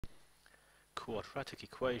quadratic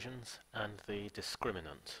equations and the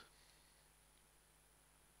discriminant.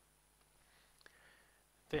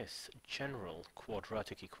 This general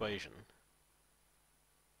quadratic equation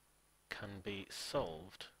can be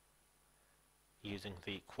solved using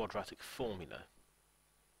the quadratic formula.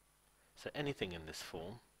 So anything in this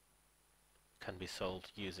form can be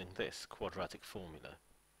solved using this quadratic formula.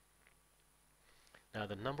 Now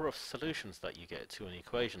the number of solutions that you get to an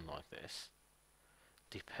equation like this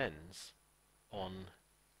depends on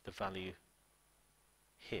the value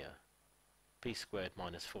here, b squared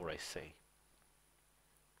minus 4ac.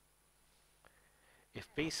 If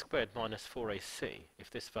b squared minus 4ac, if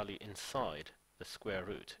this value inside the square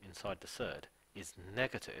root, inside the third, is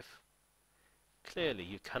negative, clearly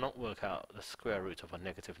you cannot work out the square root of a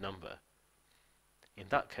negative number. In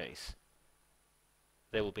that case,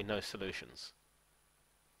 there will be no solutions.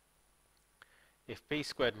 If b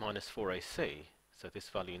squared minus 4ac, so this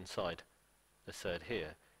value inside the third here,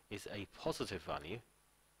 is a positive value,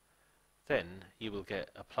 then you will get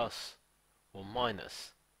a plus or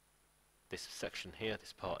minus this section here,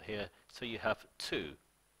 this part here, so you have two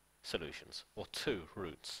solutions, or two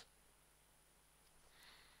roots.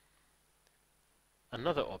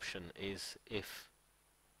 Another option is if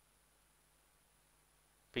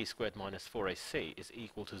b squared minus 4ac is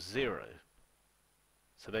equal to 0.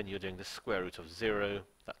 So then you're doing the square root of 0,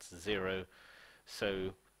 that's 0.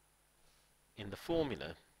 So in the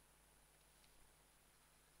formula,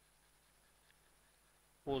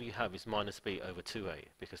 all you have is minus b over 2a,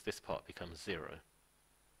 because this part becomes 0.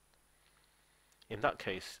 In that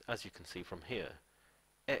case, as you can see from here,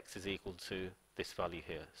 x is equal to this value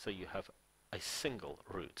here, so you have a single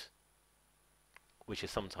root, which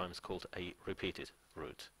is sometimes called a repeated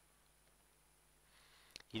root.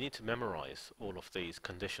 You need to memorize all of these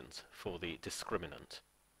conditions for the discriminant.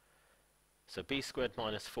 So b squared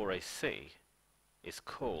minus 4ac is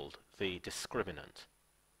called the discriminant.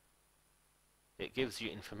 It gives you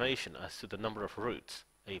information as to the number of roots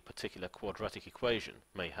a particular quadratic equation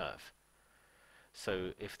may have.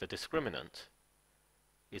 So if the discriminant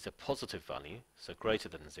is a positive value, so greater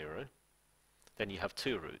than 0, then you have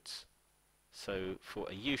two roots. So for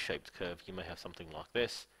a U-shaped curve you may have something like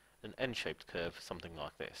this, an N-shaped curve something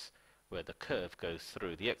like this, where the curve goes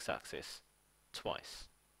through the x-axis twice.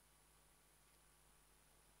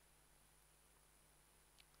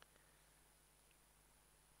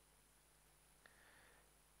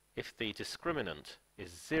 If the discriminant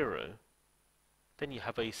is 0, then you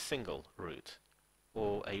have a single root,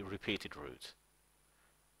 or a repeated root.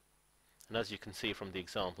 And as you can see from the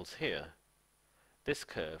examples here, this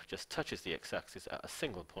curve just touches the x-axis at a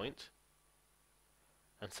single point,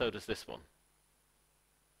 and so does this one.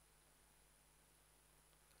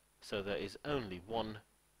 So there is only one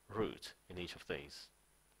root in each of these.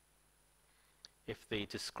 If the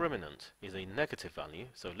discriminant is a negative value,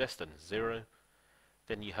 so less than 0,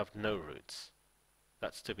 then you have no roots.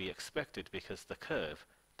 That's to be expected because the curve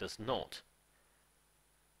does not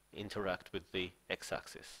interact with the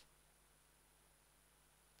x-axis.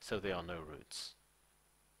 So there are no roots.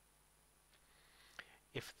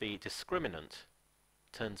 If the discriminant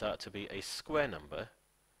turns out to be a square number,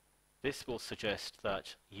 this will suggest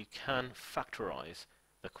that you can factorize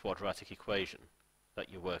the quadratic equation that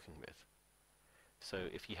you're working with. So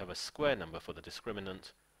if you have a square number for the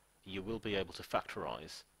discriminant, you will be able to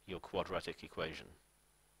factorize your quadratic equation.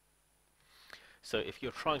 So if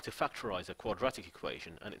you're trying to factorize a quadratic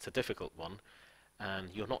equation, and it's a difficult one, and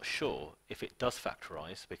you're not sure if it does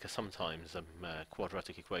factorize, because sometimes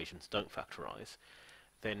quadratic equations don't factorize,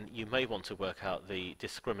 then you may want to work out the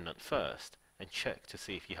discriminant first and check to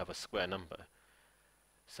see if you have a square number.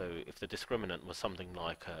 So if the discriminant was something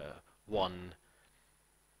like 1,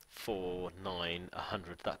 4, 9,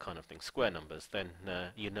 100, that kind of thing, square numbers, then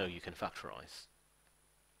you know you can factorize.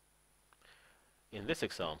 In this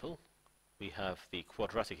example, we have the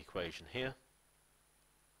quadratic equation here.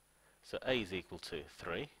 So a is equal to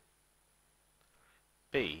 3,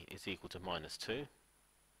 b is equal to minus 2,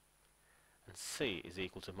 and c is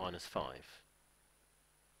equal to minus 5.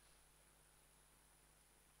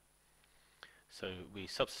 So we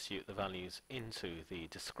substitute the values into the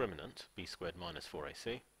discriminant, b squared minus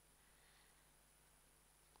 4ac.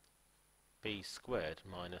 B squared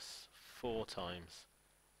minus 4 times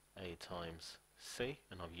a times c,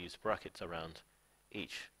 and I've used brackets around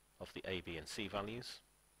each of the a, b and c values.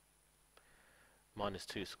 Minus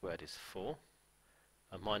 2 squared is 4.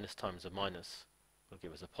 A minus times a minus will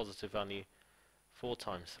give us a positive value. 4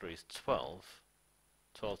 times 3 is 12.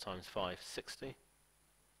 12 times 5, 60.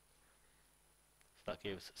 So that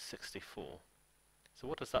gives 64. So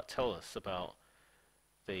what does that tell us about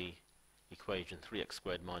the equation 3x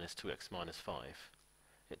squared minus 2x minus 5,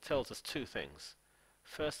 it tells us two things.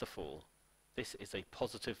 First of all, this is a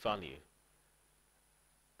positive value,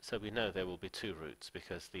 so we know there will be two roots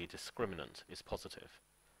because the discriminant is positive.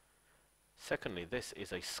 Secondly, this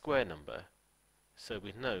is a square number, so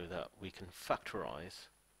we know that we can factorize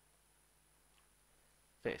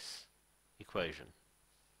this equation.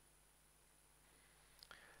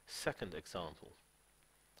 Second example,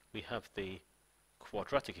 we have the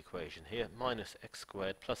quadratic equation here, minus x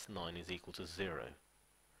squared plus 9 is equal to 0.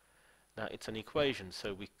 Now it's an equation,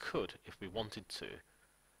 so we could, if we wanted to,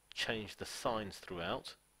 change the signs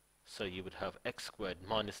throughout, so you would have x squared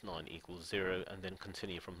minus 9 equals 0 and then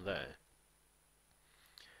continue from there.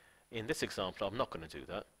 In this example I'm not going to do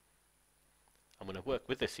that. I'm going to work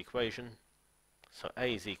with this equation, so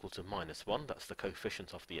a is equal to minus 1, that's the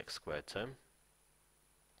coefficient of the x squared term.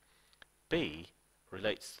 B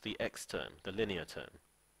relates to the x term, the linear term.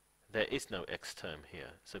 There is no x term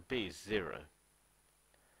here, so b is 0.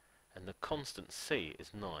 And the constant c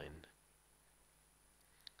is 9.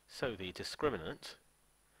 So the discriminant,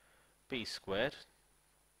 b squared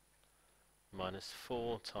minus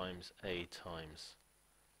 4 times a times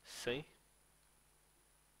c.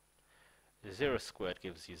 0 squared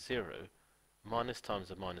gives you 0. Minus times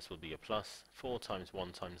a minus will be a plus. 4 times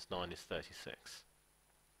 1 times 9 is 36.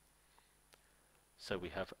 So we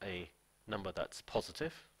have a number that's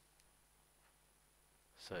positive.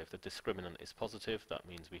 So if the discriminant is positive, that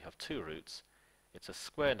means we have two roots. It's a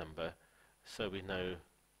square number, so we know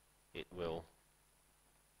it will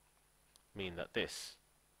mean that this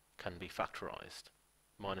can be factorized.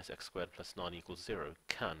 Minus x squared plus 9 equals 0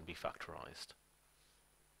 can be factorized.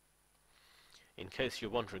 In case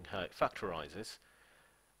you're wondering how it factorizes,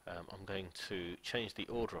 I'm going to change the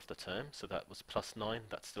order of the term. So that was plus 9,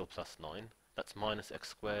 that's still plus 9. That's minus x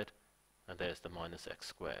squared, and there's the minus x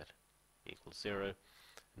squared equals 0.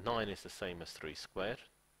 9 is the same as 3 squared.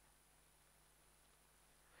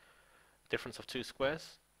 Difference of two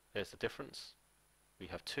squares, there's the difference. We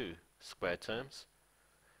have two square terms.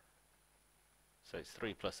 So it's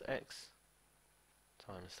 3 plus x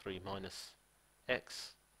times 3 minus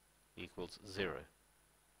x equals 0.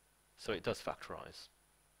 So it does factorize.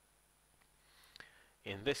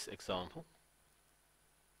 In this example,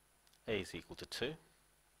 a is equal to 2,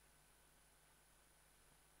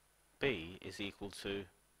 b is equal to,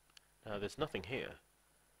 now there's nothing here,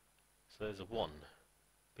 so there's a 1,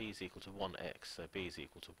 b is equal to 1x, so b is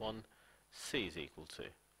equal to 1, c is equal to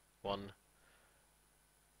 1,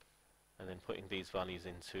 and then putting these values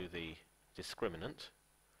into the discriminant,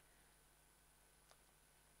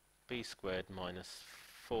 b squared minus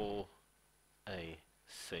 4ac,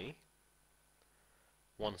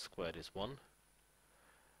 1 squared is 1.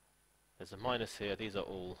 There's a minus here, these are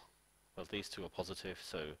all, well these two are positive,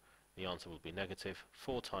 so the answer will be negative.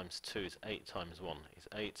 4 times 2 is 8 times 1 is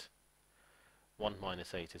 8. 1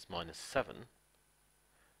 minus 8 is minus 7.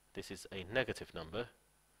 This is a negative number,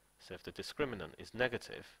 so if the discriminant is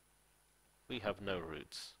negative, we have no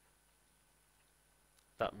roots.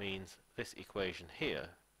 That means this equation here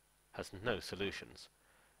has no solutions.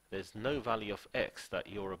 There's no value of x that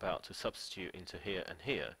you're about to substitute into here and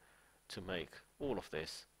here to make all of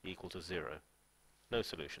this equal to 0. No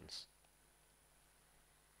solutions.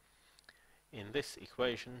 In this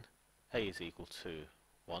equation, a is equal to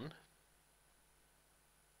 1,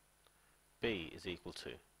 b is equal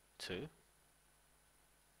to 2,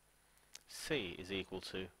 c is equal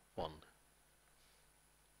to 1.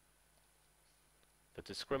 The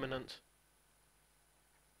discriminant,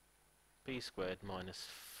 b squared minus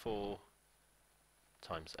 4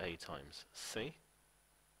 times a times c.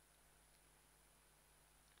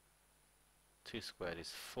 2 squared is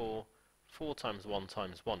 4. 4 times 1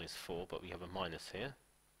 times 1 is 4, but we have a minus here,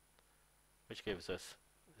 which gives us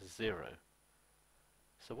 0.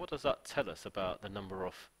 So what does that tell us about the number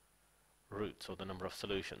of roots or the number of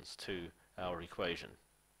solutions to our equation?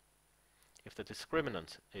 If the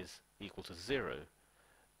discriminant is equal to 0,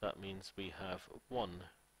 that means we have one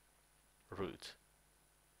root,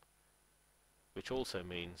 which also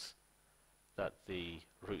means that the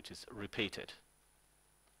root is repeated.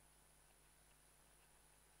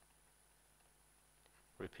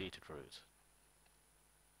 Repeated root.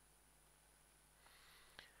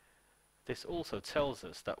 This also tells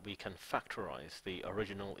us that we can factorize the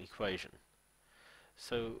original equation.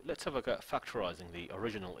 So let's have a go at factorizing the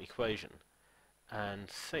original equation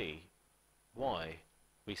and see why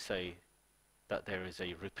we say that there is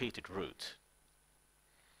a repeated root.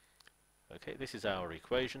 Okay, this is our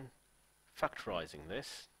equation. Factorizing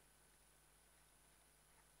this,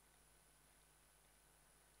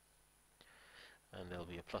 and there'll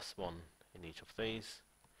be a plus 1 in each of these.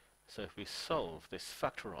 So if we solve this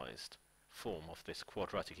factorized form of this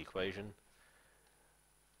quadratic equation,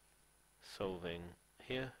 solving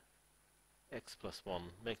here, x plus 1,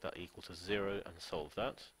 make that equal to 0 and solve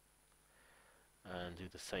that. And do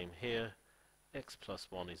the same here, x plus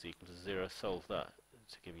 1 is equal to 0, solve that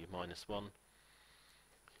to give you minus 1.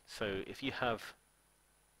 So if you have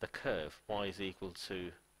the curve y is equal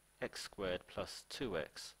to x squared plus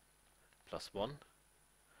 2x plus 1,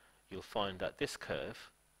 you'll find that this curve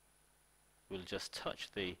will just touch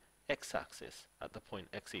the x-axis at the point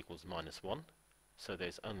x equals minus 1, so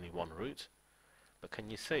there's only one root. But can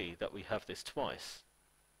you see that we have this twice?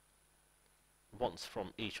 Once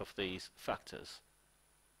from each of these factors.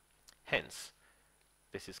 Hence,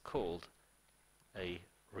 this is called a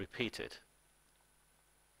repeated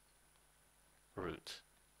root.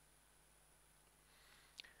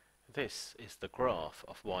 This is the graph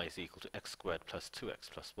of y is equal to x squared plus 2x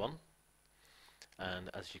plus 1. And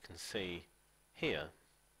as you can see here,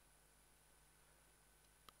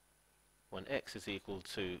 when x is equal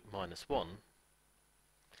to minus 1,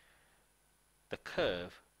 the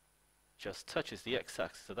curve just touches the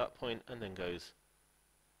x-axis at that point and then goes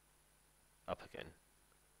up again.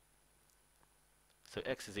 So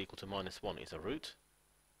x is equal to minus 1 is a root,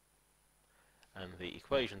 and the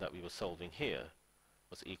equation that we were solving here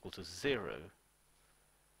was equal to 0,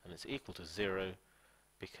 and it's equal to 0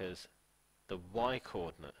 because the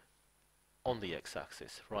y-coordinate on the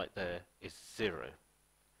x-axis right there is 0.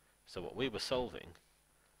 So what we were solving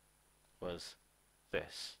was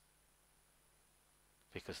this,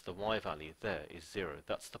 because the y value there is 0.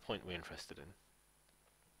 That's the point we're interested in.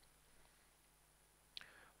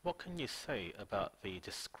 What can you say about the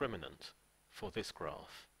discriminant for this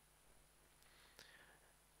graph?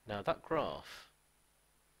 Now that graph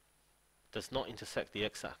does not intersect the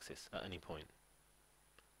x-axis at any point.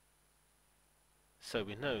 So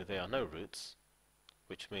we know there are no roots,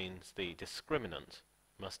 which means the discriminant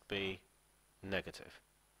must be negative.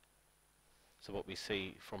 So what we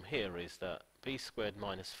see from here is that b squared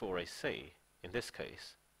minus 4ac, in this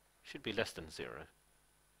case, should be less than 0.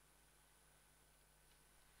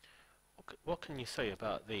 What can you say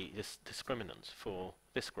about the discriminant for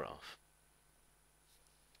this graph?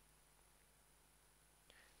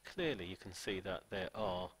 Clearly you can see that there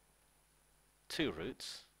are two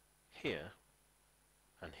roots here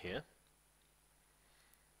and here.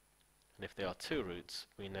 And if there are two roots,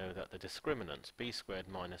 we know that the discriminant b squared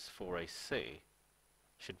minus 4ac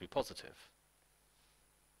should be positive.